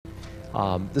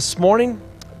This morning,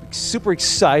 super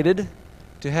excited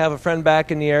to have a friend back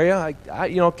in the area.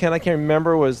 Ken, I can't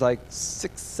remember, it was like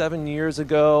 6-7 years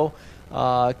ago.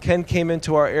 Ken came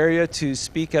into our area to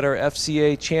speak at our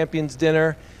FCA Champions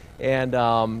Dinner and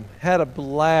had a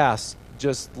blast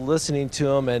just listening to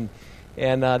him.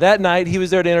 And that night, he was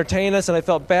there to entertain us, and I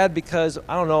felt bad because,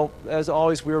 I don't know, as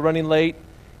always, we were running late.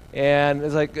 And it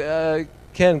was like,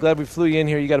 Ken, glad we flew you in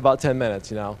here. You got about 10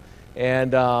 minutes,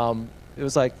 And it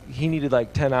was like he needed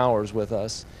like 10 hours with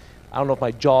us. I don't know if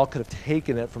my jaw could have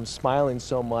taken it from smiling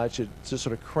so much. It just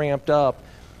sort of cramped up.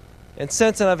 And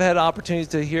since then, I've had opportunities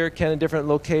to hear Ken in different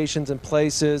locations and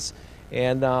places.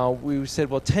 And we said,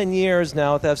 well, 10 years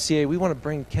now with FCA, we want to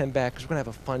bring Ken back because we're going to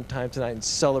have a fun time tonight and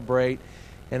celebrate.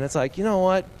 And it's like, you know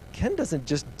what? Ken doesn't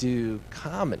just do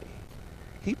comedy.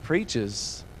 He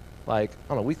preaches like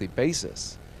on a weekly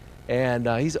basis. And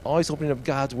he's always opening up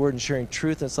God's Word and sharing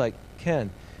truth. And it's like,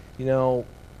 Ken, you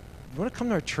want to come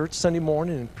to our church Sunday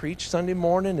morning and preach Sunday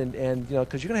morning? And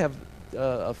because you're going to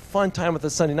have a fun time with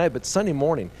us Sunday night, but Sunday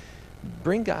morning,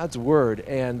 bring God's Word.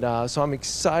 And so I'm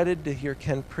excited to hear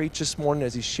Ken preach this morning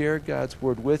as he shared God's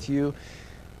Word with you.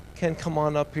 Ken, come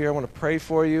on up here. I want to pray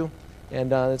for you.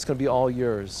 And it's going to be all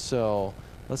yours. So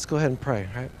let's go ahead and pray.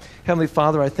 All right? Heavenly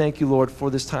Father, I thank you, Lord, for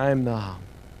this time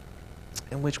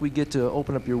in which we get to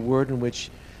open up your Word, in which,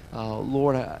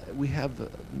 Lord, we have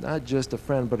not just a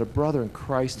friend, but a brother in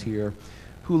Christ here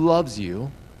who loves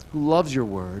you, who loves your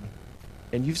Word,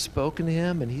 and you've spoken to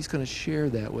him, and he's going to share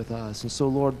that with us. And so,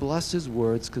 Lord, bless his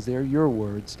words, because they're your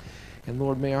words. And,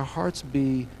 Lord, may our hearts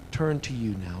be turned to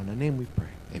you now. In the name we pray.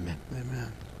 Amen.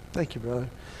 Amen. Thank you, brother.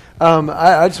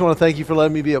 I just want to thank you for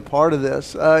letting me be a part of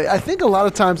this. I think a lot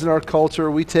of times in our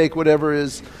culture, we take whatever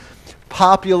is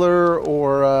popular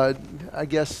or, I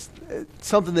guess,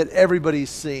 something that everybody's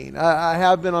seen. I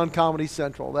have been on Comedy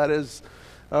Central. That is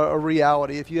a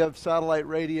reality. If you have satellite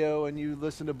radio and you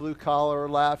listen to Blue Collar or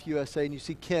Laugh USA and you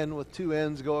see Ken with two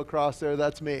N's go across there,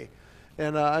 that's me.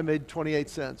 And I made 28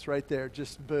 cents right there,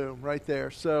 just boom, right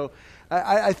there. So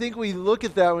I think we look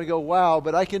at that and we go, wow,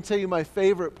 but I can tell you my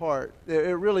favorite part.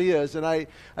 It really is. And I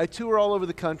tour all over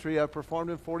the country. I've performed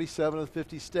in 47 of the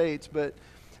 50 states, but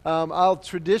I'll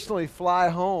traditionally fly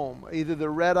home, either the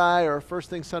red eye or first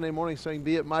thing Sunday morning so I can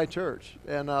be at my church.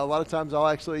 And a lot of times I'll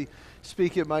actually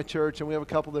speak at my church, and we have a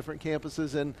couple different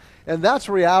campuses, and that's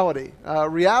reality.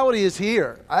 Reality is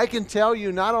here. I can tell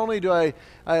you, not only do I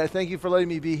thank you for letting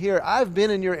me be here, I've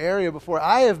been in your area before.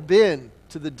 I have been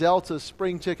to the Delta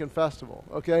Spring Chicken Festival,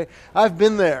 okay? I've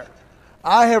been there.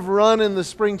 I have run in the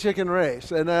spring chicken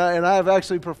race, and I have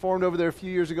actually performed over there a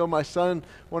few years ago. My son,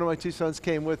 one of my two sons,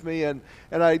 came with me, and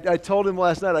I told him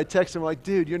last night, I texted him like,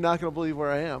 dude, you're not going to believe where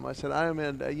I am. I said, I am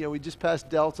in, we just passed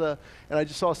Delta, and I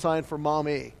just saw a sign for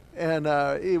Mommy, and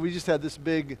we just had this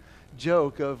big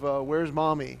joke of, where's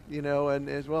Mommy, and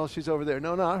as well, she's over there.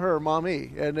 No, not her,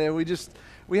 Mommy, and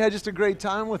we had just a great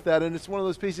time with that, and it's one of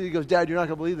those pieces, he goes, Dad, you're not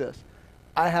going to believe this.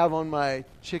 I have on my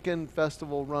Chicken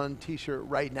Festival Run T-shirt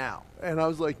right now. And I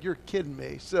was like, you're kidding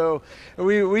me. So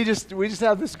we just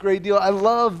have this great deal. I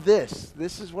love this.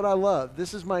 This is what I love.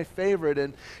 This is my favorite.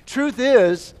 And truth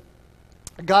is,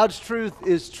 God's truth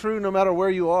is true no matter where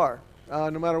you are,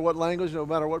 no matter what language, no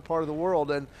matter what part of the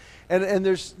world. And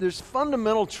there's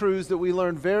fundamental truths that we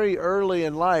learn very early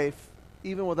in life,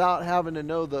 even without having to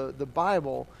know the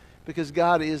Bible, because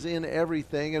God is in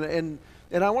everything.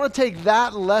 And I want to take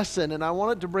that lesson and I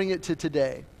want it to bring it to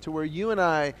today, to where you and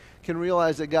I can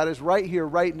realize that God is right here,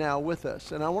 right now with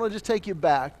us. And I want to just take you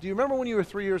back. Do you remember when you were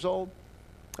 3 years old?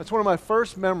 That's one of my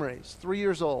first memories, 3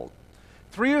 years old.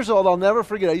 3 years old, I'll never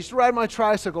forget. I used to ride my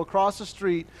tricycle across the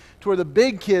street to where the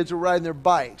big kids were riding their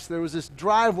bikes. There was this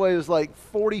driveway that was like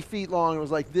 40 feet long. It was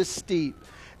like this steep.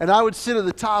 And I would sit at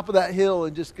the top of that hill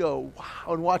and just go,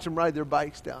 wow, and watch them ride their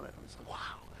bikes down it.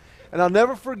 And I'll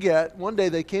never forget, one day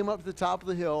they came up to the top of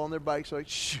the hill on their bikes, like,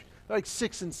 shh, they're like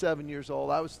 6 and 7 years old.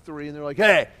 I was 3, and they're like,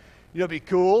 hey, it'd be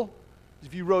cool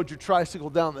if you rode your tricycle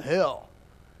down the hill.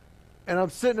 And I'm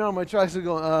sitting there on my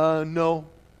tricycle going, no.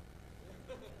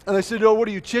 And they said, oh, what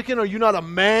are you, chicken? Are you not a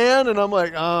man? And I'm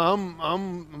like,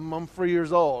 I'm 3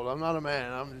 years old. I'm not a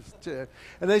man. I'm just.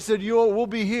 And they said, we'll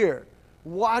be here.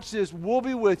 Watch this. We'll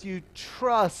be with you.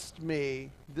 Trust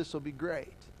me. This will be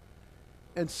great.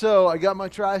 And so I got my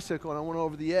tricycle and I went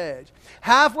over the edge.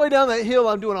 Halfway down that hill,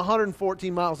 I'm doing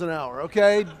 114 miles an hour,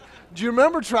 okay? Do you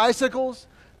remember tricycles?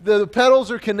 The pedals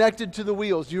are connected to the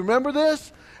wheels. Do you remember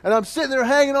this? And I'm sitting there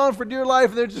hanging on for dear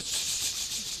life, and they're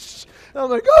just, and I'm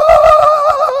like,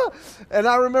 ah! And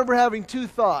I remember having two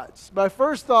thoughts. My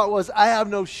first thought was, I have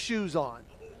no shoes on.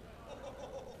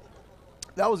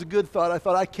 That was a good thought. I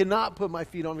thought, I cannot put my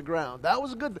feet on the ground. That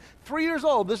was a good 3 years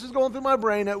old. This is going through my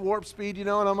brain at warp speed, and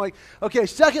I'm like, okay,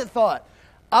 second thought.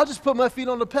 I'll just put my feet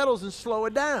on the pedals and slow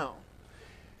it down.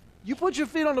 You put your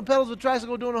feet on the pedals of a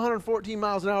tricycle doing 114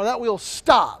 miles an hour, that wheel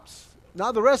stops.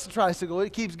 Not the rest of the tricycle,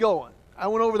 it keeps going. I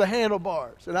went over the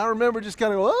handlebars, and I remember just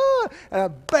kind of go,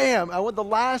 and bam, I went the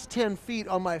last 10 feet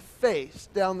on my face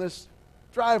down this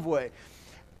driveway.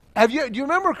 Do you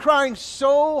remember crying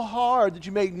so hard that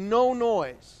you make no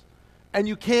noise and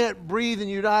you can't breathe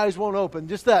and your eyes won't open?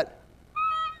 Just that.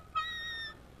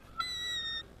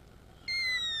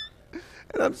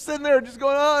 And I'm sitting there just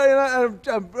going, and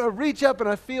I reach up and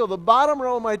I feel the bottom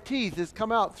row of my teeth has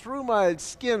come out through my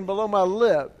skin below my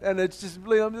lip. And it's just,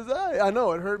 I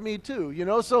know, it hurt me too,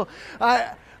 So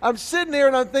I'm sitting there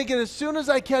and I'm thinking, as soon as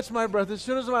I catch my breath, as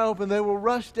soon as I open, they will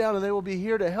rush down and they will be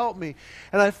here to help me.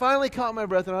 And I finally caught my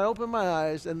breath and I opened my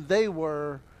eyes and they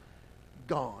were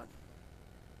gone.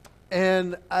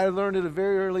 And I learned at a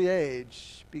very early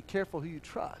age, be careful who you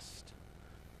trust.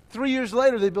 3 years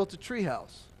later, they built a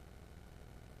treehouse,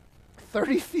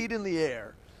 30 feet in the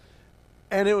air.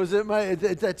 And it was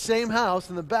at that same house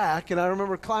in the back, and I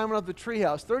remember climbing up the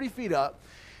treehouse, 30 feet up.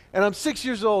 And I'm 6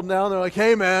 years old now, and they're like,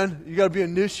 hey, man, you got to be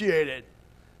initiated.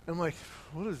 I'm like,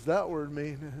 what does that word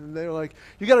mean? And they're like,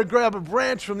 you got to grab a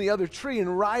branch from the other tree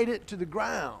and ride it to the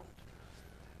ground.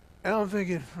 And I'm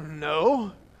thinking,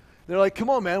 no. They're like, come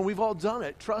on, man, we've all done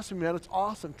it. Trust me, man, it's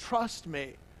awesome. Trust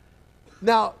me.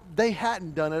 Now, they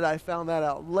hadn't done it. I found that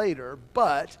out later.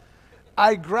 But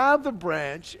I grabbed the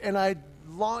branch, and I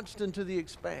launched into the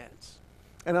expanse.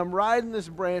 And I'm riding this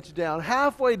branch down.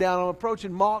 Halfway down, I'm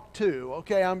approaching Mach 2.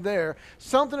 Okay, I'm there.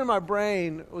 Something in my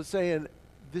brain was saying,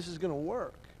 this is going to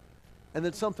work. And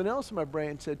then something else in my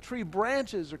brain said, tree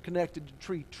branches are connected to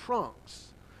tree trunks.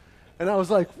 And I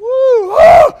was like, woo!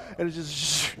 Ah! And it's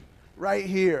just right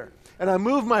here. And I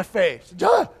moved my face.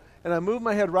 Duh! And I moved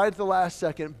my head right at the last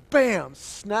second. Bam!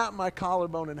 Snapped my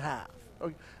collarbone in half.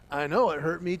 Okay. I know, it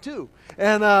hurt me too.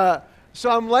 And so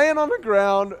I'm laying on the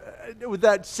ground with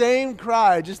that same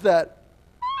cry, just that.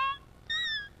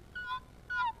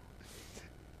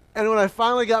 And when I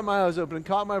finally got my eyes open and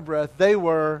caught my breath, they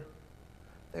were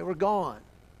gone.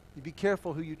 You be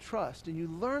careful who you trust. And you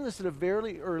learn this at a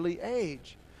very early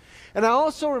age. And I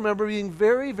also remember being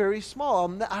very, very small.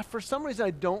 For some reason,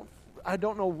 I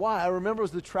don't know why. I remember it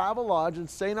was the Travel Lodge in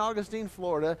St. Augustine,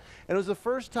 Florida, and it was the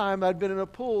first time I'd been in a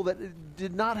pool that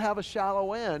did not have a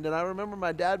shallow end. And I remember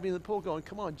my dad being in the pool going,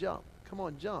 come on, jump. Come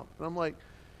on, jump. And I'm like,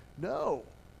 no.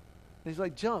 And he's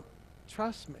like, jump.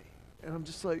 Trust me. And I'm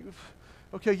just like,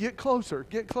 okay, get closer,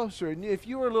 get closer. And if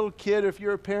you were a little kid, or if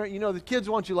you're a parent, the kids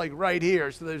want you like right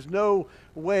here, so there's no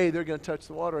way they're going to touch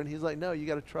the water. And he's like, no, you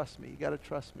got to trust me. You got to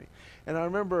trust me. And I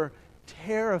remember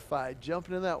terrified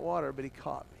jumping in that water, but he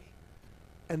caught me.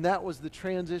 And that was the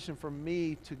transition from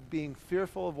me to being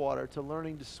fearful of water, to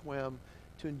learning to swim,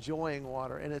 to enjoying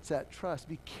water. And it's that trust.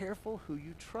 Be careful who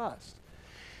you trust.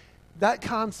 That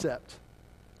concept,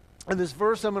 and this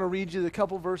verse I'm going to read you, the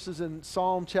couple verses in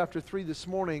Psalm chapter 3 this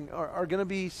morning, are going to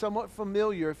be somewhat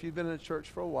familiar if you've been in a church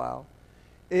for a while.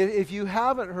 If you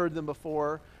haven't heard them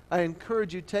before, I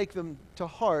encourage you to take them to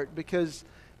heart, because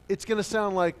it's going to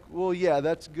sound like, well, yeah,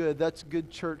 that's good. That's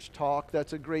good church talk.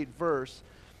 That's a great verse.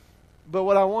 But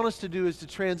what I want us to do is to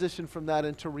transition from that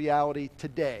into reality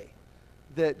today.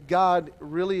 That God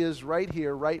really is right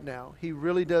here, right now. He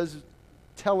really does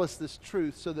tell us this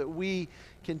truth so that we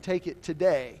can take it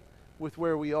today with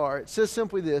where we are. It says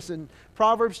simply this in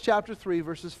Proverbs chapter 3,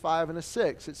 verses 5 and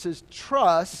 6. It says,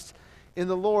 trust in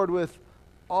the Lord with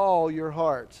all your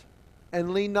heart,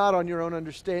 and lean not on your own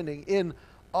understanding. In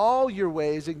all your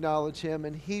ways acknowledge him,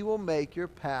 and he will make your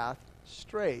path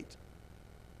straight.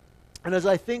 And as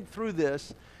I think through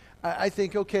this, I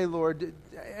think, okay, Lord,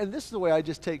 and this is the way I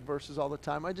just take verses all the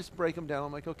time. I just break them down.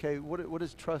 I'm like, okay, what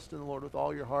does trust in the Lord with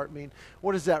all your heart mean?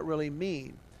 What does that really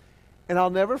mean? And I'll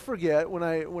never forget when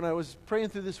I was praying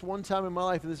through this one time in my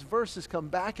life, and this verse has come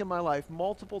back in my life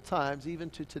multiple times, even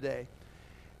to today.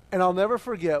 And I'll never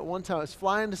forget one time I was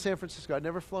flying to San Francisco. I'd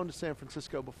never flown to San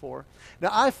Francisco before. Now,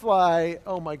 I fly,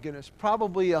 oh my goodness,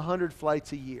 probably 100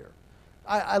 flights a year.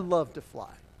 I love to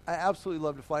fly. I absolutely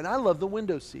love to fly. And I love the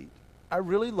window seat. I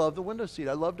really love the window seat.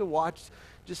 I love to watch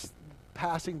just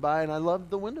passing by, and I love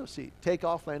the window seat. Take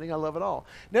off, landing, I love it all.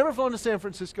 Never flown to San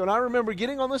Francisco, and I remember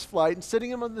getting on this flight and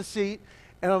sitting in the seat,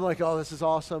 and I'm like, oh, this is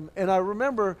awesome. And I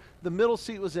remember the middle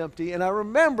seat was empty, and I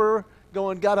remember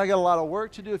going, God, I got a lot of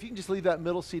work to do. If you can just leave that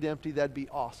middle seat empty, that'd be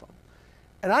awesome.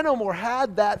 And I no more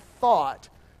had that thought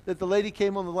that the lady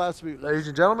came on the last week. Ladies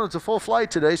and gentlemen, it's a full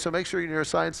flight today, so make sure you're in your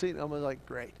assigned seat. And I'm like,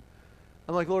 great.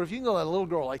 I'm like, Lord, if you can go let a little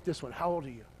girl like this one, how old are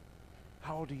you?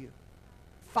 How old are you?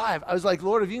 5. I was like,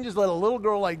 Lord, if you can just let a little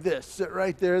girl like this sit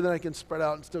right there, then I can spread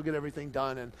out and still get everything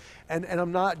done. And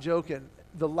I'm not joking.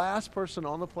 The last person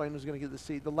on the plane was going to get the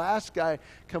seat. The last guy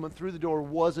coming through the door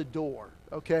was a door,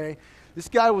 okay? This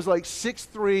guy was like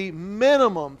 6'3",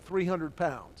 minimum 300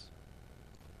 pounds.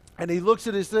 And he looks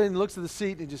at his thing, looks at the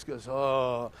seat, and he just goes,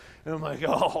 oh. And I'm like,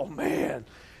 oh, man.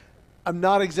 I'm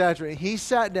not exaggerating. He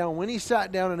sat down. When he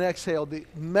sat down and exhaled, the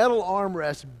metal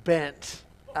armrest bent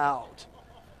out.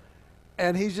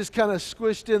 And he's just kind of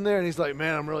squished in there, and he's like,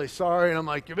 man, I'm really sorry. And I'm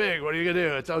like, you're big. What are you going to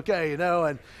do? It's okay, you know.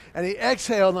 And he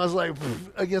exhaled, and I was like,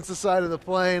 against the side of the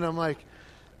plane. I'm like,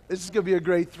 this is going to be a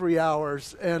great 3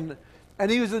 hours. And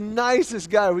he was the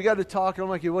nicest guy. We got to talk, and I'm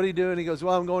like, hey, what are you doing? He goes,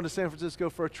 well, I'm going to San Francisco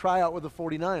for a tryout with the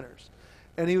 49ers.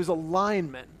 And he was a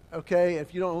lineman, okay?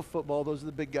 If you don't know football, those are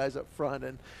the big guys up front.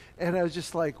 And I was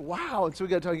just like, wow. And so we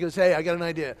got to talk. He goes, hey, I got an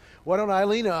idea. Why don't I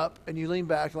lean up and you lean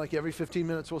back, and like every 15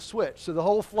 minutes we'll switch. So the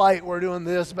whole flight we're doing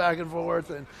this back and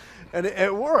forth, and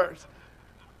it worked.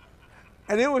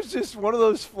 And it was just one of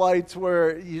those flights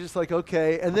where you're just like,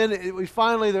 okay. And then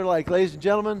they're like, ladies and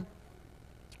gentlemen,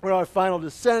 we're on our final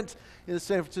descent in the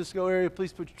San Francisco area.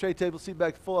 Please put your tray table seat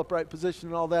back in full upright position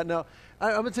and all that. Now,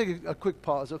 I'm going to take a quick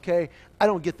pause, okay? I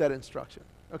don't get that instruction.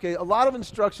 Okay, a lot of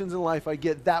instructions in life I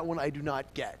get, that one I do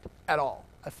not get at all.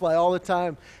 I fly all the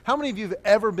time. How many of you have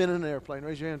ever been in an airplane?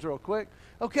 Raise your hands real quick.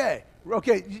 Okay,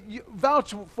 you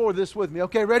vouch for this with me.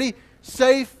 Okay, ready?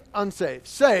 Safe, unsafe.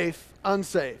 Safe,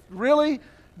 unsafe. Really?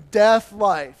 Death,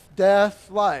 life.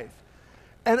 Death, life.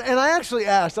 And I actually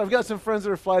asked, I've got some friends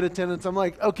that are flight attendants. I'm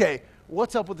like, okay,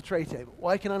 what's up with the tray table?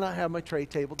 Why can I not have my tray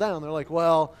table down? They're like,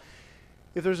 well,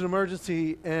 if there's an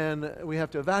emergency and we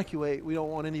have to evacuate, we don't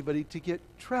want anybody to get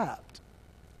trapped.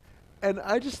 And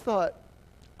I just thought,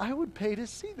 I would pay to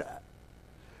see that.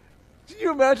 Can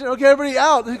you imagine? Okay, everybody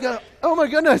out. They go, oh my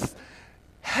goodness,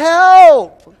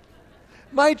 help!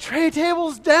 My tray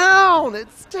table's down.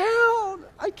 It's down.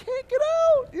 I can't get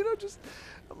out.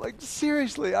 I'm like,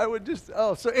 seriously, I would just,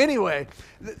 so anyway,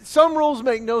 some rules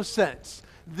make no sense.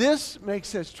 This makes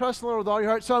sense. Trust the Lord with all your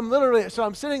heart. So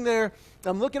I'm sitting there,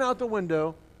 I'm looking out the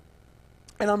window,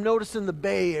 and I'm noticing the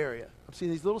bay area. I'm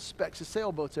seeing these little specks of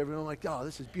sailboats everywhere. I'm like, oh,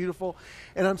 this is beautiful.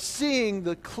 And I'm seeing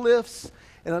the cliffs,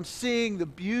 and I'm seeing the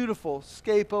beautiful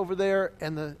scape over there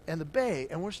and the bay,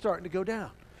 and we're starting to go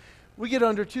down. We get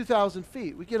under 2,000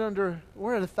 feet.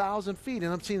 We're at 1,000 feet,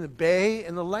 and I'm seeing the bay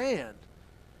and the land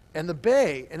and the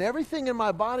bay, and everything in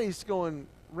my body is going,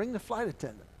 ring the flight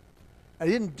attendant. I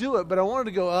didn't do it, but I wanted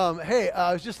to go, hey,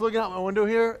 I was just looking out my window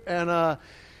here and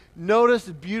noticed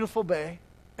a beautiful bay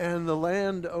and the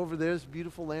land over there, this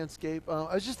beautiful landscape.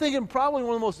 I was just thinking probably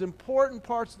one of the most important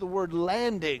parts of the word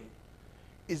landing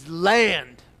is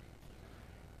land,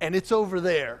 and it's over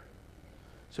there.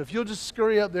 So if you'll just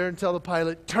scurry up there and tell the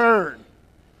pilot, turn,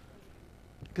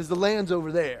 because the land's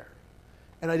over there.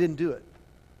 And I didn't do it.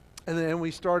 And then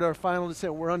we start our final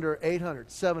descent. We're under 800,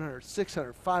 700,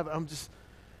 600, 500.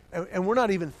 And we're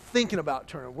not even thinking about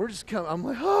turning. We're just coming. I'm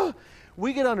like, oh.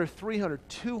 We get under 300,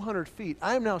 200 feet.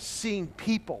 I am now seeing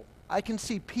people. I can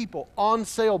see people on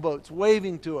sailboats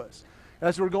waving to us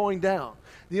as we're going down.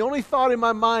 The only thought in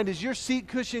my mind is your seat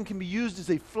cushion can be used as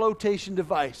a flotation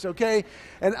device, okay?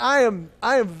 And I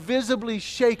am visibly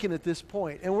shaken at this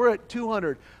point. And we're at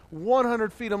 200,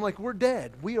 100 feet. I'm like, we're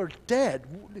dead. We are dead.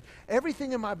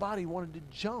 Everything in my body wanted to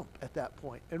jump at that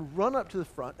point and run up to the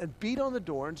front and beat on the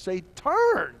door and say,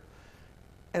 turn.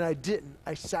 And I didn't.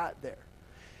 I sat there.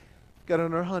 Got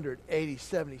under 100, 80,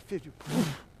 70, 50.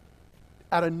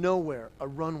 Out of nowhere, a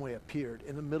runway appeared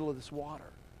in the middle of this water.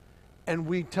 And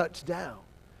we touched down.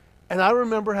 And I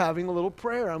remember having a little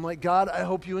prayer. I'm like, God, I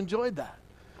hope you enjoyed that.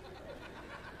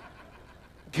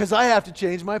 Because I have to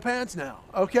change my pants now.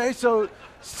 Okay? So,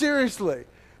 seriously.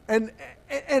 And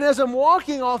as I'm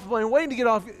walking off the plane, waiting to get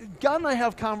off, God and I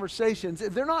have conversations.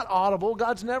 They're not audible.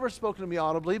 God's never spoken to me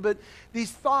audibly, but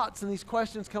these thoughts and these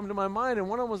questions come to my mind. And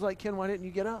one of them was like, Ken, why didn't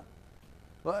you get up?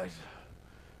 Well,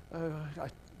 I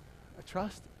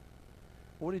trusted.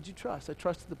 What did you trust? I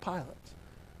trusted the pilots.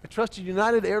 I trusted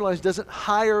United Airlines doesn't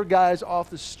hire guys off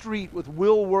the street with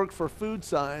will work for food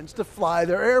signs to fly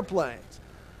their airplanes.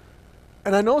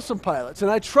 And I know some pilots, and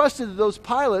I trusted that those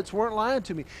pilots weren't lying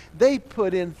to me. They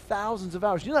put in thousands of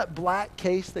hours. You know that black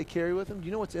case they carry with them? Do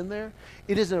you know what's in there?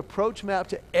 It is an approach map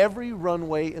to every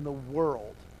runway in the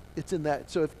world. It's in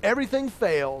that. So if everything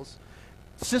fails,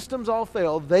 systems all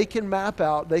fail, they can map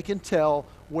out, they can tell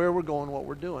where we're going, what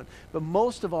we're doing. But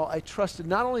most of all, I trusted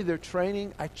not only their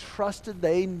training, I trusted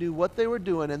they knew what they were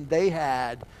doing, and they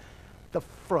had the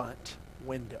front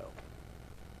window.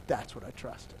 That's what I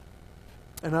trusted.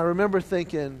 And I remember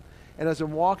thinking, And as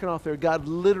I'm walking off there, God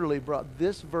literally brought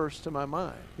this verse to my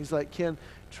mind. He's like, Ken,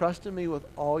 trust in me with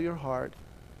all your heart.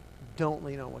 Don't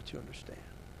lean on what you understand.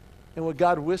 And what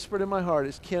God whispered in my heart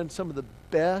is, Ken, some of the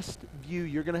best view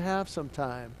you're going to have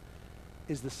sometime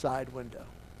is the side window.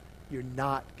 You're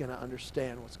not going to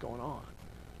understand what's going on.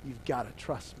 You've got to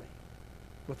trust me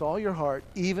with all your heart,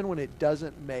 even when it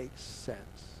doesn't make sense.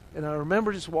 And I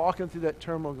remember just walking through that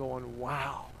terminal going,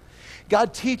 wow.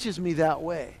 God teaches me that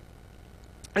way.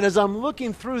 And as I'm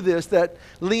looking through this, that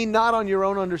lean not on your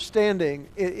own understanding,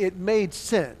 it made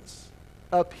sense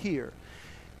up here.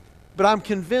 But I'm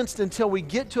convinced until we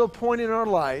get to a point in our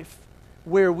life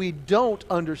where we don't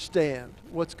understand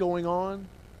what's going on,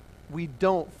 we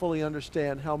don't fully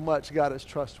understand how much God is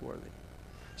trustworthy.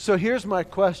 So here's my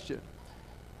question.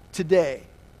 Today,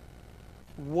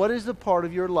 what is the part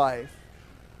of your life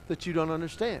that you don't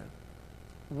understand?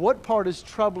 What part is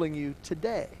troubling you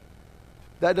today?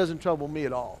 That doesn't trouble me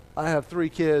at all. I have 3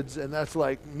 kids, and that's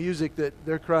like music that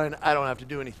they're crying, I don't have to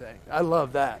do anything. I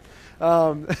love that.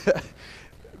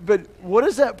 But what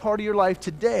is that part of your life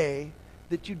today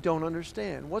that you don't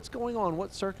understand? What's going on?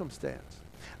 What circumstance?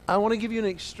 I want to give you an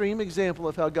extreme example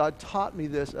of how God taught me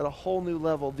this at a whole new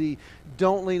level. The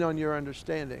don't lean on your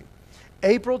understanding.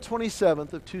 April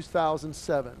 27th of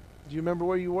 2007. Do you remember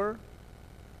where you were?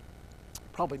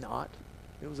 Probably not.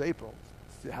 It was April.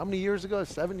 How many years ago?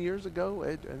 7 years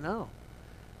ago? No.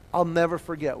 I'll never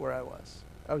forget where I was.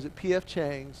 I was at P.F.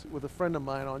 Chang's with a friend of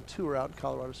mine on tour out in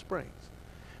Colorado Springs.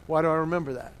 Why do I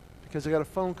remember that? Because I got a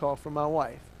phone call from my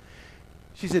wife.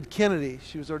 She said, Kennedy,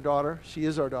 she was our daughter. She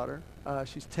is our daughter.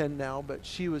 She's 10 now, but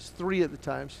she was 3 at the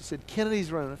time. She said,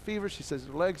 Kennedy's running a fever. She says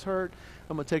her legs hurt.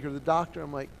 I'm going to take her to the doctor.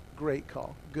 I'm like, great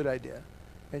call. Good idea.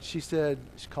 And she said,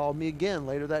 she called me again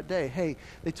later that day. Hey,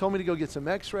 they told me to go get some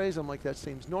x-rays. I'm like, that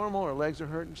seems normal. Her legs are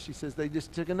hurting. She says, they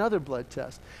just took another blood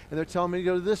test. And they're telling me to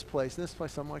go to this place and this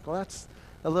place. I'm like, well, that's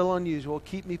a little unusual.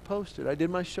 Keep me posted. I did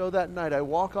my show that night. I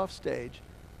walk off stage,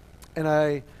 and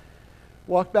I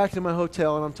walk back to my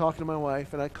hotel, and I'm talking to my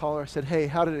wife, and I call her. I said, hey,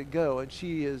 how did it go? And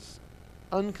she is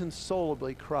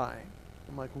unconsolably crying.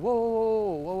 I'm like,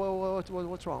 whoa,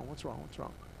 what's wrong?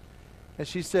 And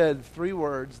she said 3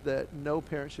 words that no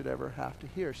parent should ever have to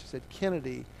hear. She said,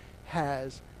 Kennedy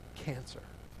has cancer.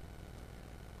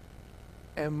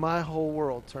 And my whole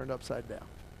world turned upside down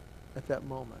at that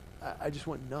moment. I just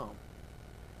went numb.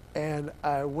 And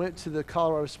I went to the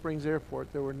Colorado Springs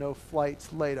airport. There were no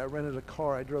flights late. I rented a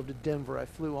car. I drove to Denver. I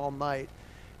flew all night.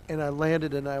 And I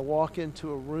landed, and I walk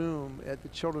into a room at the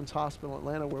Children's Hospital in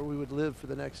Atlanta where we would live for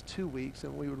the next 2 weeks,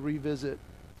 and we would revisit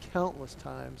countless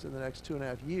times in the next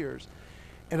 2.5 years.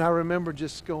 And I remember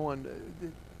just going,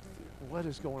 what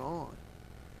is going on?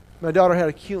 My daughter had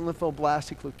acute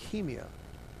lymphoblastic leukemia,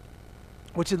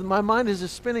 which in my mind is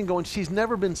just spinning going, she's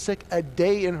never been sick a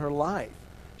day in her life.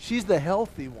 She's the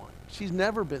healthy one. She's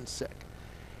never been sick.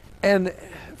 And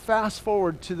fast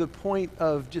forward to the point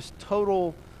of just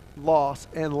total loss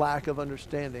and lack of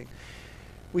understanding.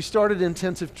 We started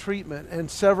intensive treatment, and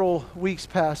several weeks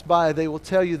passed by. They will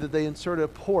tell you that they insert a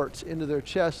port into their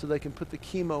chest so they can put the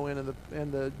chemo in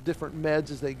and the different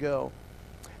meds as they go.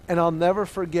 And I'll never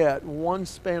forget one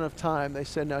span of time. They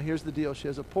said, now here's the deal. She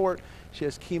has a port. She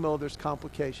has chemo. There's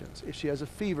complications. If she has a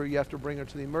fever, you have to bring her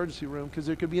to the emergency room because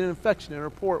there could be an infection in her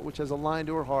port, which has a line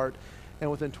to her heart, and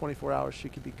within 24 hours she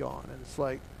could be gone. And it's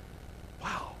like,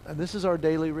 wow. And this is our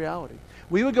daily reality.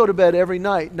 We would go to bed every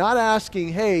night, not asking,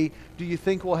 hey, do you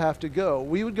think we'll have to go?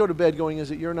 We would go to bed going, is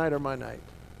it your night or my night?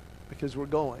 Because we're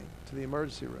going to the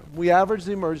emergency room. We averaged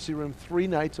the emergency room 3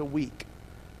 nights a week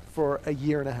for a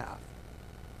year and a half.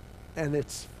 And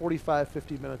it's 45,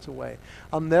 50 minutes away.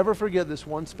 I'll never forget this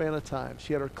one span of time.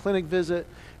 She had her clinic visit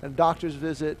and doctor's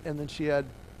visit, and then she had,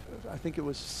 I think it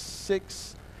was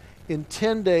 6. In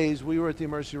 10 days, we were at the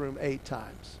emergency room 8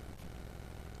 times.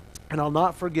 And I'll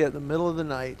not forget the middle of the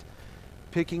night,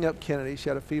 picking up Kennedy. She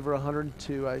had a fever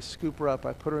 102. I scoop her up.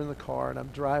 I put her in the car, and I'm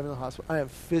driving to the hospital. I am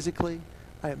physically,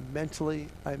 I am mentally,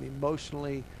 I am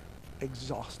emotionally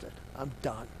exhausted. I'm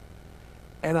done.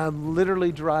 And I'm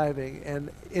literally driving, and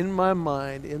in my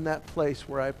mind, in that place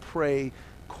where I pray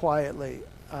quietly,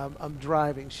 I'm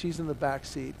driving. She's in the back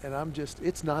seat, and I'm just,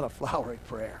 it's not a flowery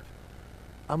prayer.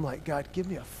 I'm like, God, give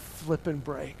me a flipping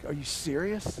break. Are you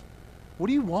serious? What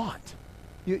do you want?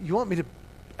 You want me to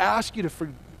ask you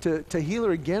to heal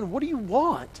her again? What do you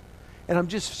want? And I'm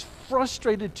just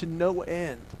frustrated to no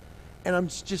end. And I'm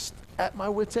just at my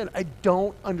wit's end. I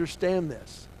don't understand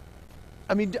this.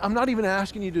 I mean, I'm not even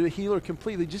asking you to heal her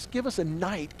completely. Just give us a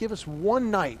night. Give us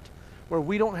one night where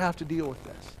we don't have to deal with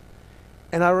this.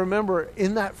 And I remember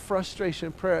in that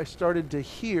frustration prayer, I started to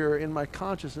hear in my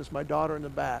consciousness my daughter in the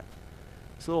back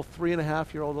This little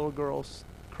 3.5-year-old little girl's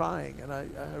crying. And I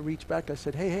reached back. I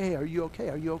said, hey, are you okay?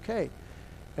 Are you okay?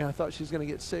 And I thought she was going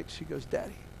to get sick. She goes,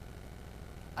 Daddy,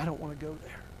 I don't want to go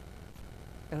there.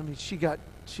 And I mean,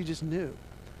 she just knew.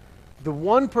 The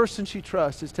one person she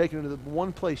trusts is taking her to the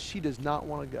one place she does not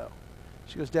want to go.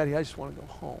 She goes, Daddy, I just want to go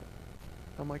home.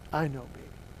 I'm like, I know, baby.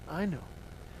 I know.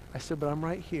 I said, but I'm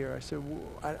right here. I said,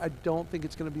 I don't think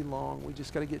it's going to be long. We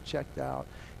just got to get checked out.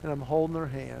 And I'm holding her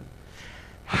hand.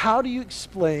 How do you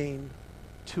explain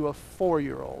to a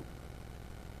 4-year-old,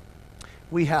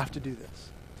 we have to do this?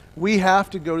 We have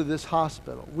to go to this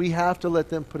hospital. We have to let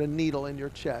them put a needle in your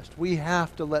chest. We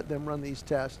have to let them run these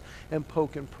tests and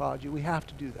poke and prod you. We have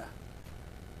to do that.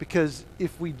 Because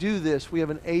if we do this, we have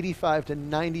an 85 to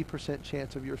 90%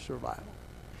 chance of your survival.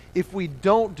 If we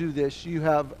don't do this, you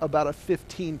have about a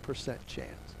 15%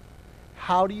 chance.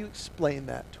 How do you explain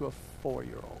that to a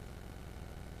 4-year-old?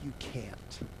 You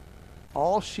can't.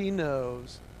 All she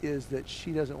knows is that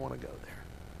she doesn't want to go there.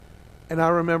 And I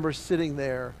remember sitting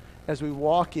there as we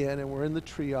walk in and we're in the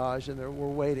triage and we're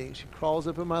waiting. She crawls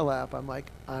up in my lap. I'm like,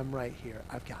 I'm right here.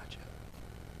 I've got you.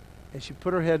 And she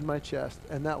put her head in my chest,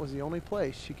 and that was the only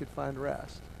place she could find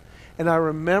rest. And I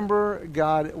remember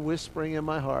God whispering in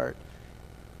my heart,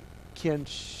 Ken,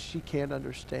 she can't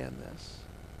understand this.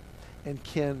 And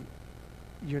Ken,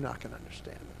 you're not going to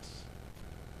understand this.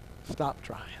 Stop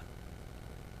trying.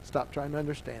 Stop trying to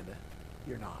understand it.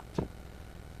 You're not.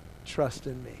 Trust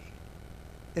in me.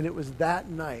 And it was that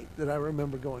night that I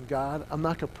remember going, God, I'm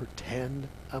not going to pretend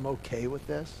I'm okay with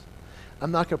this.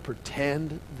 I'm not going to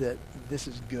pretend that this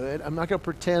is good. I'm not going to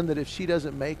pretend that if she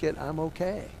doesn't make it, I'm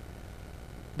okay.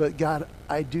 But God,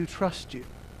 I do trust you.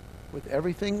 With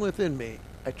everything within me,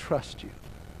 I trust you.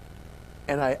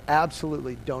 And I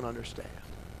absolutely don't understand.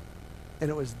 And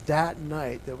it was that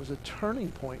night that was a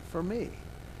turning point for me.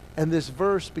 And this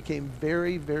verse became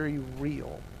very, very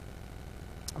real.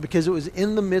 Because it was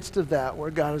in the midst of that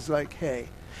where God was like, hey,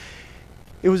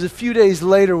 it was a few days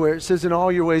later where it says, in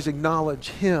all your ways acknowledge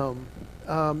him.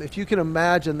 If you can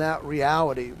imagine that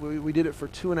reality, we did it for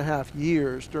 2.5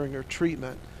 years during her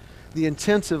treatment. The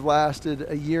intensive lasted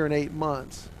 1 year and 8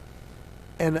 months.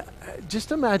 And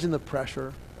just imagine the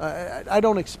pressure. I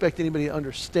don't expect anybody to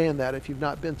understand that if you've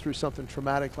not been through something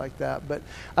traumatic like that. But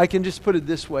I can just put it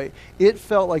this way. It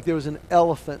felt like there was an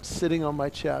elephant sitting on my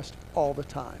chest all the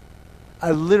time.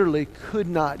 I literally could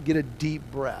not get a deep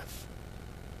breath,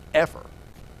 ever.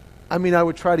 I mean, I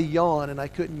would try to yawn, and I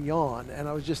couldn't yawn, and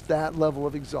I was just that level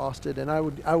of exhausted, and I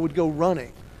would go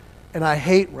running, and I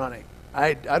hate running.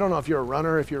 I don't know if you're a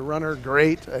runner. If you're a runner,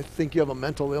 great. I think you have a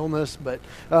mental illness, but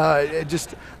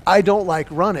I don't like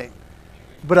running.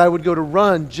 But I would go to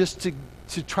run just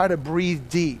to try to breathe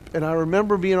deep. And I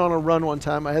remember being on a run one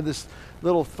time. I had this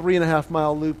little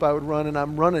 3.5-mile loop I would run, and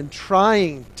I'm running,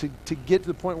 trying to get to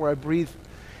the point where I breathe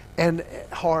and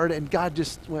hard, and God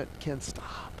just went, Ken,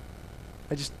 stop.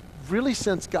 I just really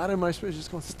sensed God in my spirit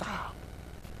just going, stop.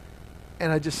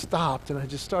 And I just stopped, and I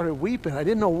just started weeping. I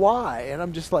didn't know why, and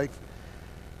I'm just like,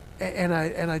 and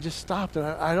I just stopped, and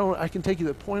I can take you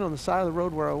to the point on the side of the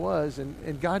road where I was,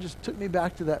 and God just took me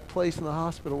back to that place in the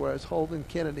hospital where I was holding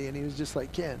Kennedy, and he was just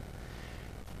like, Ken,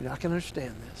 you're not going to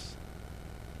understand this.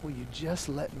 Will you just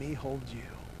let me hold you?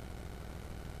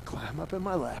 Climb up in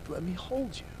my lap, let me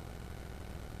hold you.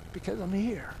 Because I'm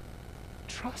here.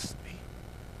 Trust me.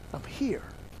 I'm here.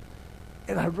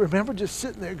 And I remember just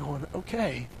sitting there going,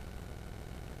 okay.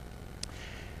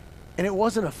 And it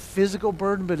wasn't a physical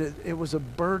burden, but it was a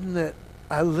burden that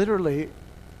I literally,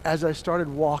 as I started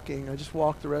walking, I just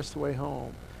walked the rest of the way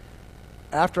home.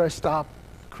 After I stopped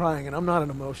crying, and I'm not an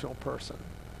emotional person,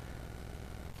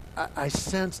 I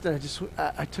sensed that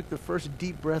I took the first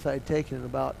deep breath I had taken in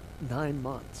about 9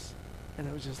 months. And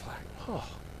it was just like, oh,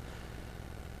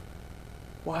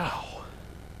 wow,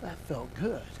 that felt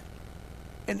good.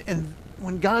 And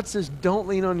when God says, don't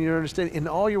lean on your understanding, in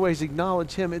all your ways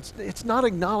acknowledge him, it's not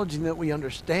acknowledging that we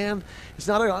understand. It's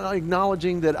not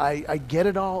acknowledging that I get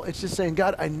it all. It's just saying,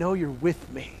 God, I know you're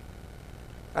with me.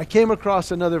 I came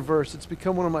across another verse. It's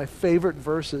become one of my favorite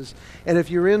verses. And if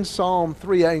you're in Psalm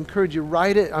 3, I encourage you,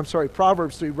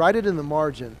 Proverbs 3, write it in the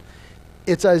margin.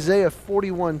 It's Isaiah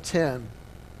 41:10.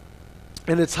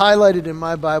 And it's highlighted in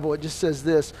my Bible. It just says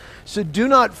this, so do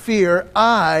not fear,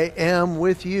 I am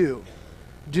with you.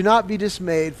 Do not be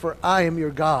dismayed, for I am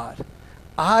your God.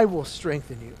 I will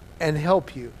strengthen you and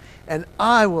help you, and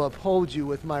I will uphold you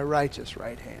with my righteous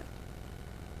right hand.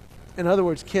 In other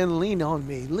words, Ken, lean on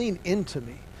me, lean into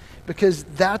me, because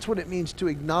that's what it means to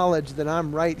acknowledge that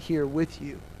I'm right here with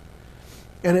you.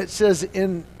 And it says,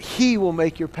 he will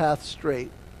make your path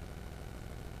straight.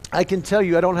 I can tell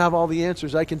you, I don't have all the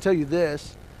answers. I can tell you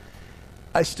this.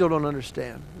 I still don't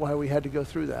understand why we had to go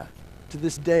through that. To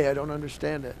this day, I don't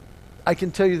understand it. I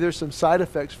can tell you there's some side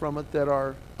effects from it that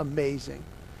are amazing.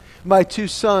 My two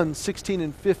sons, 16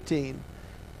 and 15,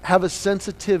 have a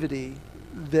sensitivity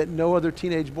that no other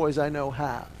teenage boys I know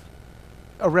have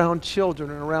around children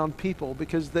and around people,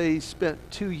 because they spent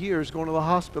 2 years going to the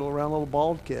hospital around little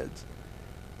bald kids.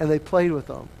 And they played with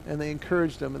them, and they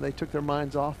encouraged them, and they took their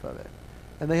minds off of it.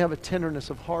 And they have a tenderness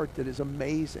of heart that is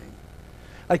amazing.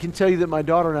 I can tell you that my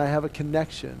daughter and I have a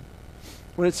connection.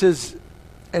 When it says,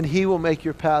 and he will make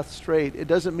your path straight, it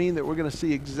doesn't mean that we're going to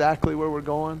see exactly where we're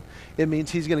going. It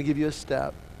means he's going to give you a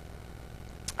step.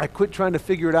 I quit trying to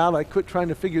figure it out. I quit trying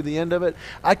to figure the end of it.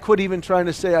 I quit even trying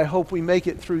to say, I hope we make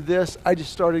it through this. I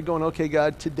just started going, okay,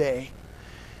 God, today,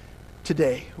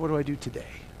 what do I do today?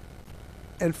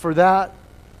 And for that,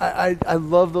 I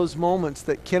love those moments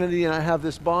that Kennedy and I have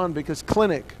this bond, because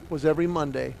clinic was every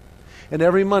Monday. And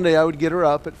every Monday I would get her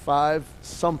up at 5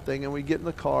 something, and we'd get in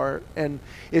the car. And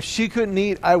if she couldn't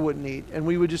eat, I wouldn't eat. And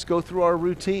we would just go through our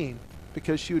routine,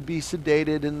 because she would be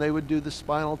sedated, and they would do the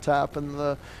spinal tap and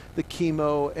the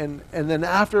chemo. And then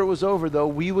after it was over, though,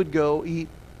 we would go eat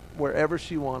wherever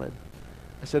she wanted.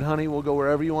 I said, honey, we'll go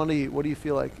wherever you want to eat. What do you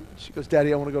feel like? She goes,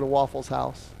 Daddy, I want to go to Waffle's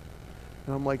house.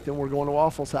 And I'm like, then we're going to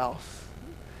Waffle's house.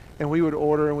 And we would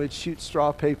order, and we'd shoot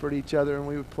straw paper at each other, and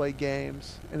we would play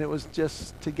games. And it was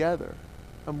just together.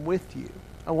 I'm with you.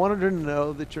 I wanted her to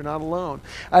know that you're not alone.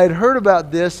 I had heard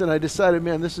about this, and I decided,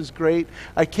 man, this is great.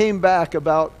 I came back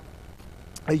about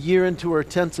a year into her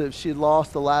intensive. She had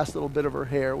lost the last little bit of her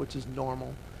hair, which is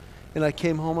normal. And I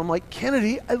came home. I'm like,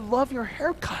 Kennedy, I love your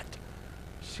haircut.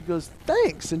 She goes,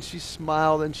 thanks. And she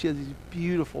smiled, and she had these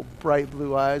beautiful, bright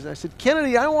blue eyes. And I said,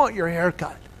 Kennedy, I want your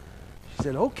haircut. She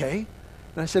said, okay.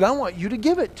 And I said, I want you to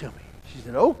give it to me. She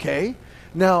said, okay.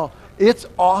 Now, it's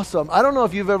awesome. I don't know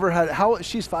if you've ever had,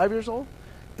 she's 5 years old?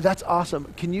 That's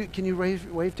awesome. Can you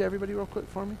wave to everybody real quick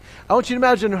for me? I want you to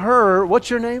imagine her, what's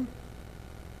your name?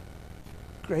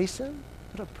 Grayson?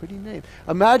 What a pretty name.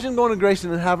 Imagine going to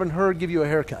Grayson and having her give you a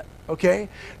haircut, okay?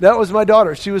 That was my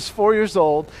daughter. She was 4 years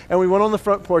old, and we went on the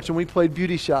front porch, and we played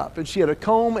beauty shop, and she had a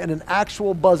comb and an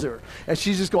actual buzzer, and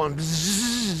she's just going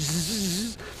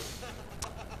bzzz.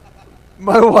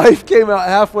 My wife came out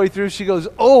halfway through. She goes,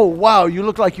 oh, wow, you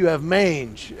look like you have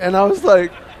mange. And I was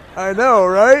like, I know,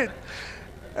 right?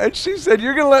 And she said,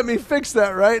 you're going to let me fix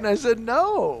that, right? And I said,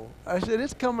 no. I said,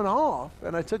 it's coming off.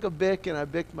 And I took a Bic, and I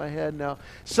bicked my head. Now,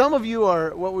 some of you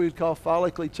are what we would call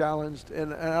follically challenged,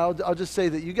 and I'll just say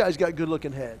that you guys got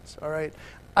good-looking heads, all right?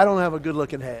 I don't have a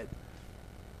good-looking head.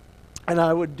 And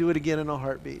I would do it again in a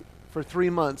heartbeat. For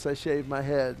 3 months, I shaved my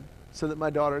head so that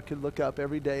my daughter could look up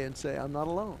every day and say, I'm not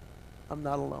alone. I'm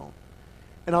not alone.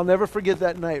 And I'll never forget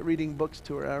that night reading books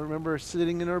to her. I remember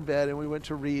sitting in her bed, and we went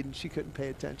to read, and she couldn't pay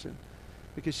attention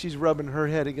because she's rubbing her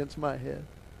head against my head.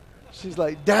 She's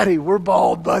like, Daddy, we're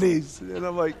bald buddies. And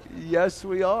I'm like, yes,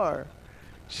 we are.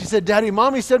 She said, Daddy,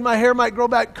 Mommy said my hair might grow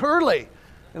back curly.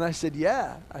 And I said,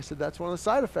 yeah. I said, that's one of the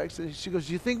side effects. And she goes,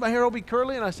 do you think my hair will be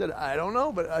curly? And I said, I don't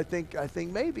know, but I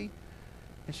think maybe.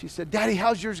 And she said, Daddy,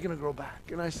 how's yours going to grow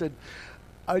back? And I said,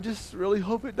 I just really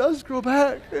hope it does grow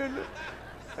back.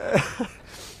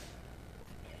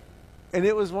 And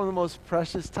it was one of the most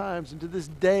precious times. And to this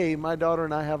day, my daughter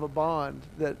and I have a bond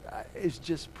that is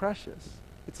just precious.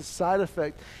 It's a side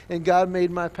effect. And God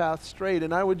made my path straight.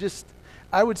 And I would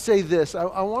say this.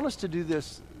 I want us to do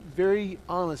this very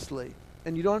honestly.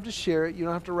 And you don't have to share it. You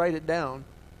don't have to write it down.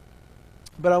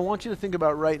 But I want you to think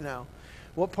about right now.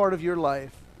 What part of your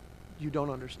life you don't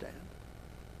understand?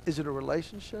 Is it a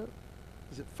relationship?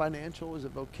 Is it financial? Is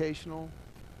it vocational?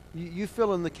 You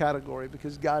fill in the category,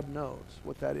 because God knows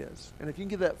what that is. And if you can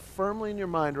get that firmly in your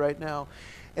mind right now,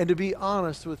 and to be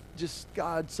honest with just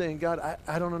God, saying, God,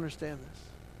 I don't understand this.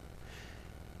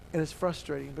 And it's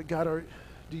frustrating, but God,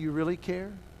 do you really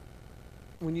care?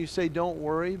 When you say, don't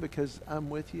worry because I'm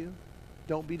with you.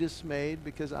 Don't be dismayed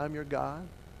because I'm your God.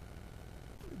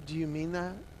 Do you mean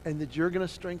that? And that you're going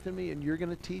to strengthen me and you're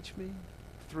going to teach me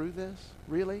through this?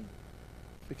 Really?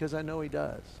 Because I know he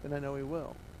does, and I know he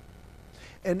will.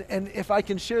 And if I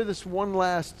can share this one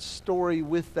last story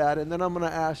with that, and then I'm going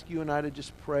to ask you and I to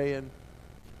just pray, and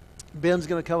Ben's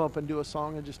going to come up and do a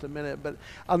song in just a minute. But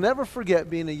I'll never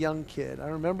forget being a young kid. I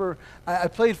remember I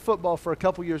played football for a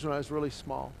couple years when I was really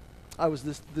small. I was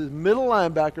the middle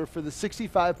linebacker for the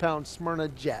 65-pound Smyrna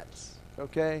Jets,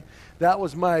 okay? That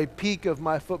was my peak of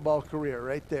my football career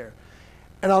right there.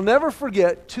 And I'll never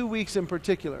forget 2 weeks in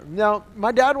particular. Now,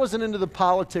 my dad wasn't into the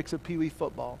politics of Pee Wee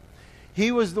football.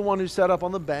 He was the one who sat up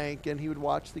on the bank, and he would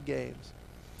watch the games.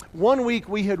 1 week,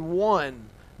 we had won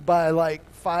by like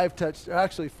 4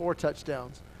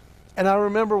 touchdowns. And I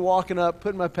remember walking up,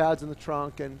 putting my pads in the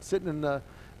trunk, and sitting in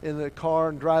the car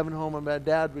and driving home, and my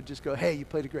dad would just go, "Hey, you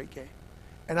played a great game."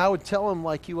 And I would tell him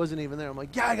like he wasn't even there. I'm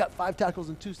like, "Yeah, I got 5 tackles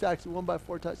and 2 sacks and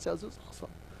 1-by-4 touchdowns. It was awesome."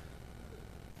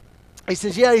 He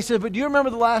says, "Yeah." He said, "But do you remember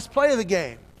the last play of the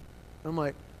game?" I'm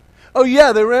like, "Oh,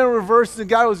 yeah, they ran a reverse, and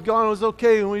the guy was gone. It was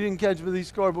okay, and we didn't catch him, but he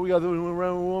scored, but we ran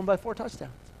 1-by-4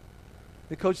 touchdowns."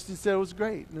 The coach just said it was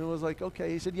great. And it was like, okay.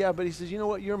 He said, "Yeah," but he says, "You know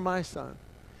what? You're my son."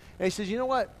 And he says, "You know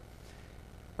what?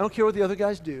 I don't care what the other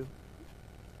guys do."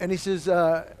 And he says,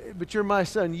 "But you're my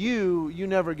son. You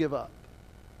never give up."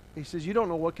 He says, "You don't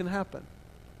know what can happen."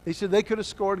 He said, "They could have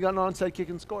scored, got an onside kick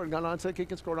and scored, got an onside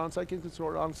kick and scored, onside kick and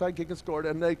scored, onside kick and scored,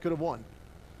 and they could have won."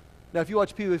 Now, if you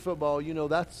watch Pee Wee football, you know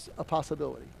that's a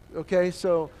possibility. Okay,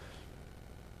 so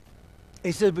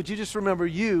he said, "But you just remember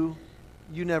you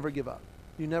never give up.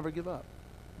 You never give up."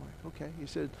 I'm like, okay. He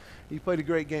said, "You played a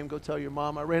great game. Go tell your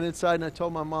mom." I ran inside and I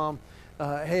told my mom,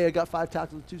 "Hey, I got 5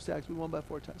 tackles and 2 sacks. We won by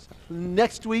 4 touchdowns."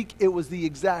 Next week, it was the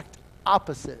exact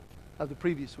opposite of the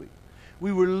previous week.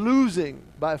 We were losing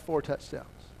by 4 touchdowns.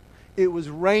 It was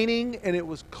raining and it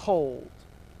was cold.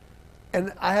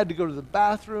 And I had to go to the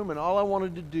bathroom, and all I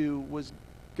wanted to do was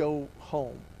go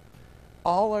home.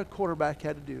 All our quarterback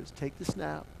had to do is take the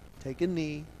snap, take a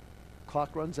knee,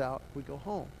 clock runs out, we go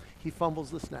home. He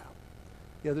fumbles the snap.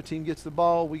 The other team gets the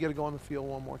ball, we got to go on the field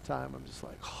one more time. I'm just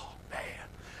like, oh, man.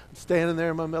 I'm standing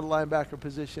there in my middle linebacker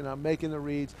position. I'm making the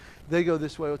reads. They go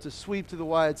this way. It's a sweep to the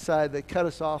wide side. They cut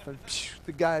us off, and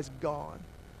the guy's gone.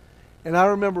 And I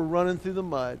remember running through the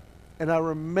mud. And I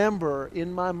remember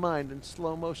in my mind in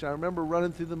slow motion, I remember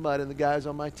running through the mud and the guys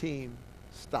on my team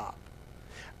stop.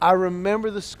 I remember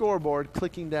the scoreboard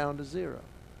clicking down to 0.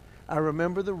 I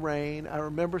remember the rain. I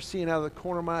remember seeing out of the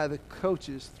corner of my eye the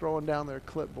coaches throwing down their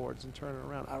clipboards and turning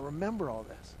around. I remember all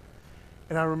this.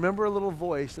 And I remember a little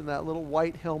voice in that little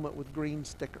white helmet with green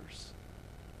stickers.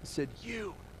 It said,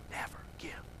 "You never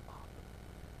give up."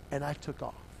 And I took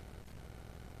off.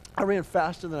 I ran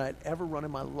faster than I'd ever run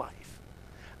in my life.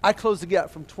 I closed the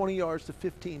gap from 20 yards to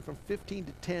 15, from 15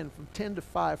 to 10, from 10 to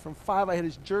 5. From 5, I had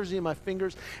his jersey in my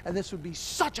fingers, and this would be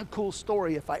such a cool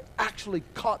story if I actually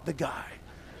caught the guy.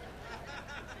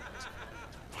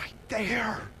 Right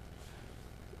there.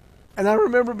 And I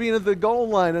remember being at the goal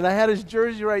line, and I had his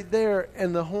jersey right there,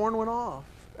 and the horn went off,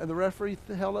 and the referee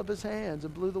held up his hands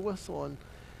and blew the whistle, and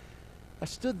I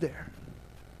stood there.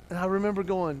 And I remember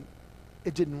going,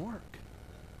 it didn't work.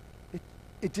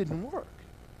 It didn't work.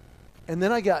 And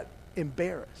then I got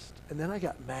embarrassed, and then I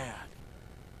got mad.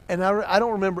 And I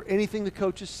don't remember anything the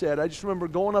coaches said. I just remember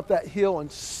going up that hill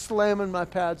and slamming my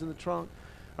pads in the trunk.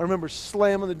 I remember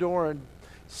slamming the door and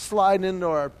sliding into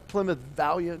our Plymouth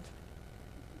Valiant.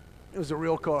 It was a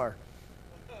real car.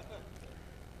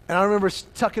 And I remember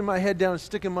tucking my head down and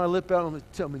sticking my lip out and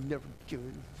telling me never give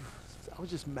it. I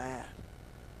was just mad.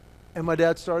 And my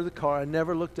dad started the car. I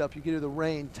never looked up. You could hear the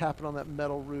rain tapping on that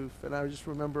metal roof. And I just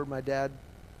remember my dad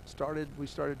we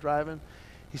started driving.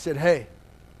 He said, "Hey,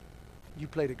 you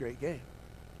played a great game."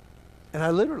 And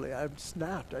I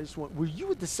snapped. I just went, "Were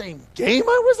you at the same game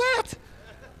I was at?"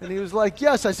 And he was like,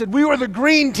 "Yes." I said, "We were the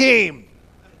green team."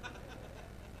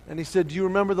 And he said, "Do you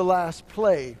remember the last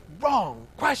play?" Wrong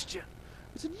question.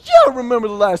 I said, "Yeah, I remember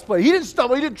the last play. He didn't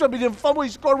stumble, he didn't trip, he didn't fumble, he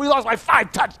scored. We lost by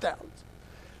 5 touchdowns.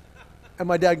 And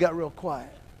my dad got real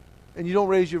quiet. And you don't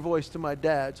raise your voice to my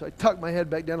dad. So I tucked my head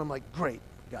back down. I'm like, great.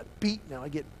 Got beat, now I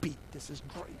get beat. This is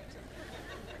great.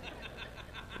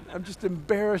 I'm just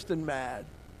embarrassed and mad.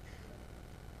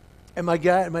 And my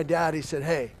dad, he said,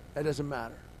 "Hey, that doesn't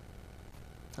matter."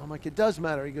 I'm like, "It does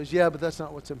matter." He goes, "Yeah, but that's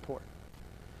not what's important."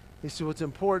 He said, "What's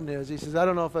important is," he says, "I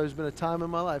don't know if there's been a time in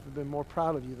my life I've been more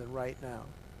proud of you than right now."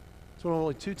 It's one of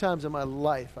only 2 times in my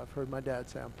life I've heard my dad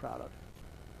say I'm proud of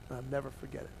you. And I'll never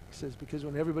forget it. He says, "Because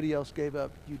when everybody else gave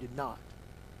up, you did not."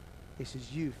 He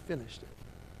says, "You finished it."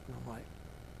 And I'm like,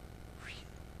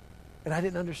 and I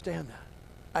didn't understand that.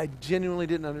 I genuinely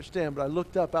didn't understand, but I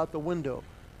looked up out the window,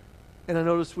 and I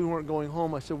noticed we weren't going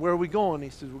home. I said, "Where are we going?" He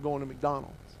says, "We're going to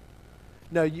McDonald's."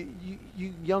 Now, you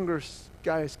younger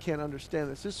guys can't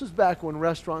understand this. This was back when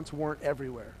restaurants weren't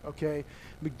everywhere, okay?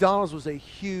 McDonald's was a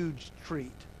huge treat.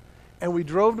 And we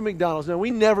drove to McDonald's. Now, we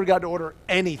never got to order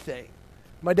anything.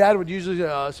 My dad would usually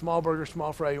say, "Small burger,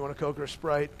 small fry. You want a Coke or a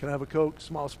Sprite? Can I have a Coke?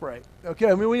 Small Sprite."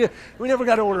 Okay, I mean, we never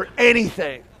got to order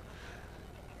anything.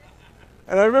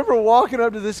 And I remember walking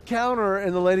up to this counter,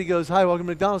 and the lady goes, "Hi, welcome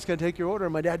to McDonald's. Can I take your order?"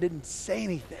 And my dad didn't say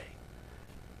anything.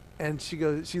 And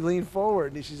she leaned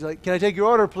forward, and she's like, "Can I take your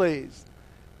order, please?"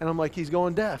 And I'm like, "He's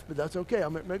going deaf, but that's okay.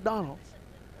 I'm at McDonald's."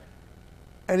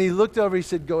 And he looked over, he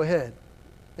said, "Go ahead."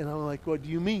 And I'm like, "What do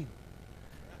you mean?"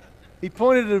 He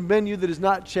pointed at a menu that has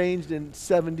not changed in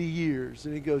 70 years.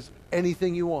 And he goes,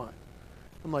 anything you want.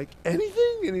 I'm like,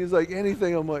 anything? And he's like,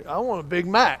 anything. I'm like, I want a Big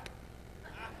Mac.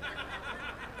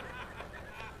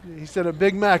 He said, a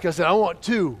Big Mac. I said, I want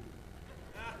 2.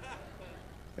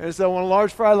 And he said, I want a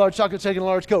large fry, large chocolate shake, and a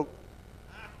large Coke.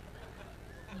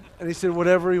 And he said,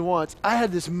 whatever he wants. I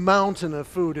had this mountain of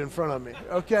food in front of me,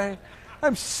 okay?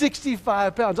 I'm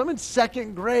 65 pounds. I'm in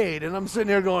 2nd grade, and I'm sitting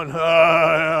here going,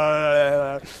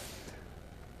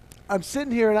 I'm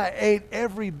sitting here, and I ate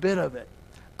every bit of it.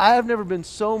 I have never been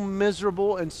so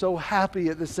miserable and so happy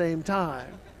at the same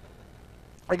time.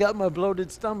 I got my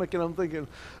bloated stomach, and I'm thinking,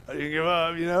 I didn't give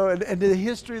up, you know. And in the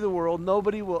history of the world,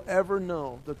 nobody will ever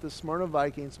know that the Smyrna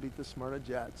Vikings beat the Smyrna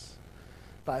Jets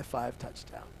by 5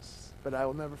 touchdowns. But I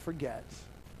will never forget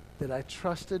that I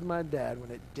trusted my dad when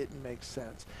it didn't make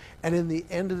sense. And in the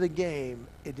end of the game,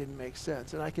 it didn't make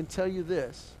sense. And I can tell you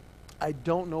this, I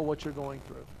don't know what you're going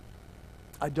through.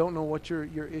 I don't know what your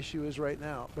issue is right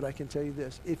now, but I can tell you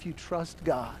this. If you trust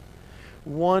God,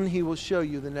 one, he will show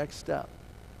you the next step.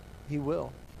 He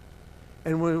will.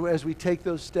 And as we take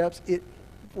those steps, it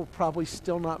will probably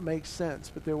still not make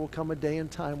sense, but there will come a day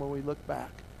and time where we look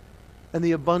back. And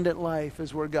the abundant life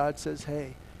is where God says,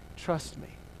 hey, trust me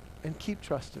and keep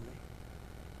trusting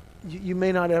me. You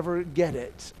may not ever get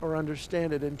it or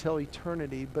understand it until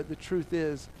eternity, but the truth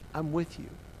is, I'm with you,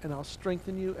 and I'll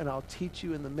strengthen you, and I'll teach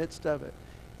you in the midst of it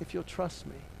if you'll trust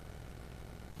me.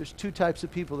 There's 2 types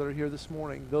of people that are here this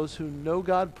morning. Those who know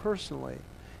God personally,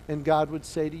 and God would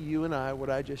say to you and I what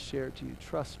I just shared to you,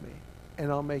 trust me,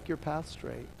 and I'll make your path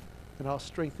straight, and I'll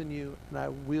strengthen you, and I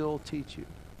will teach you.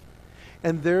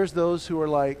 And there's those who are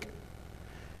like,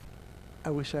 I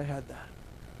wish I had that.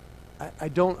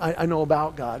 I know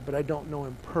about God, but I don't know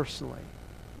him personally.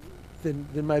 Then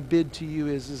my bid to you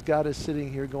is God is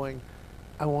sitting here going,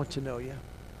 I want to know you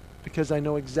because I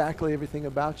know exactly everything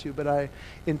about you. But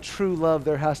in true love,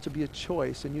 there has to be a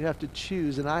choice, and you have to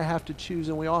choose, and I have to choose,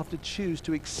 and we all have to choose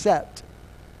to accept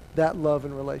that love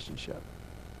and relationship.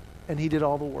 And he did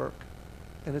all the work.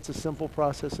 And it's a simple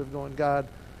process of going, God,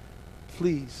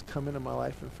 please come into my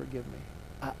life and forgive me.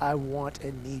 I want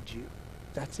and need you.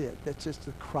 That's it. That's just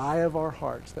the cry of our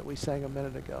hearts that we sang a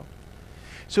minute ago.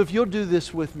 So if you'll do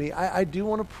this with me, I do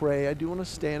want to pray. I do want to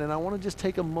stand, and I want to just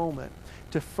take a moment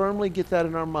to firmly get that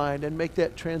in our mind and make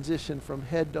that transition from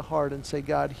head to heart and say,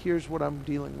 God, here's what I'm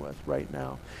dealing with right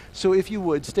now. So if you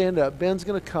would, stand up. Ben's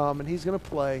going to come, and he's going to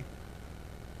play.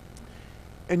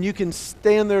 And you can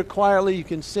stand there quietly. You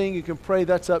can sing. You can pray.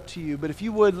 That's up to you. But if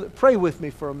you would, pray with me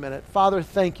for a minute. Father,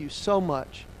 thank you so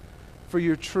much for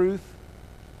your truth.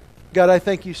 God, I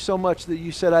thank you so much that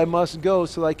you said I must go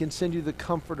so I can send you the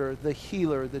comforter, the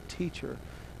healer, the teacher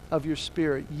of your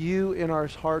spirit, you in our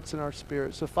hearts and our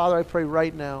spirits. So, Father, I pray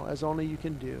right now, as only you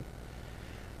can do,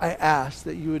 I ask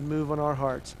that you would move on our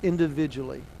hearts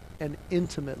individually and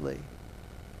intimately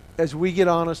as we get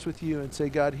honest with you and say,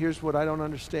 God, here's what I don't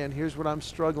understand. Here's what I'm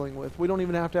struggling with. We don't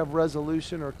even have to have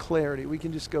resolution or clarity. We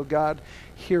can just go, God,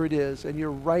 here it is, and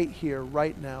you're right here,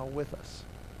 right now with us.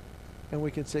 And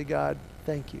we can say, God,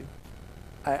 thank you.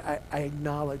 I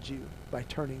acknowledge you by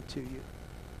turning to you.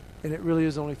 And it really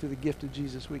is only through the gift of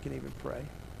Jesus we can even pray.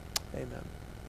 Amen.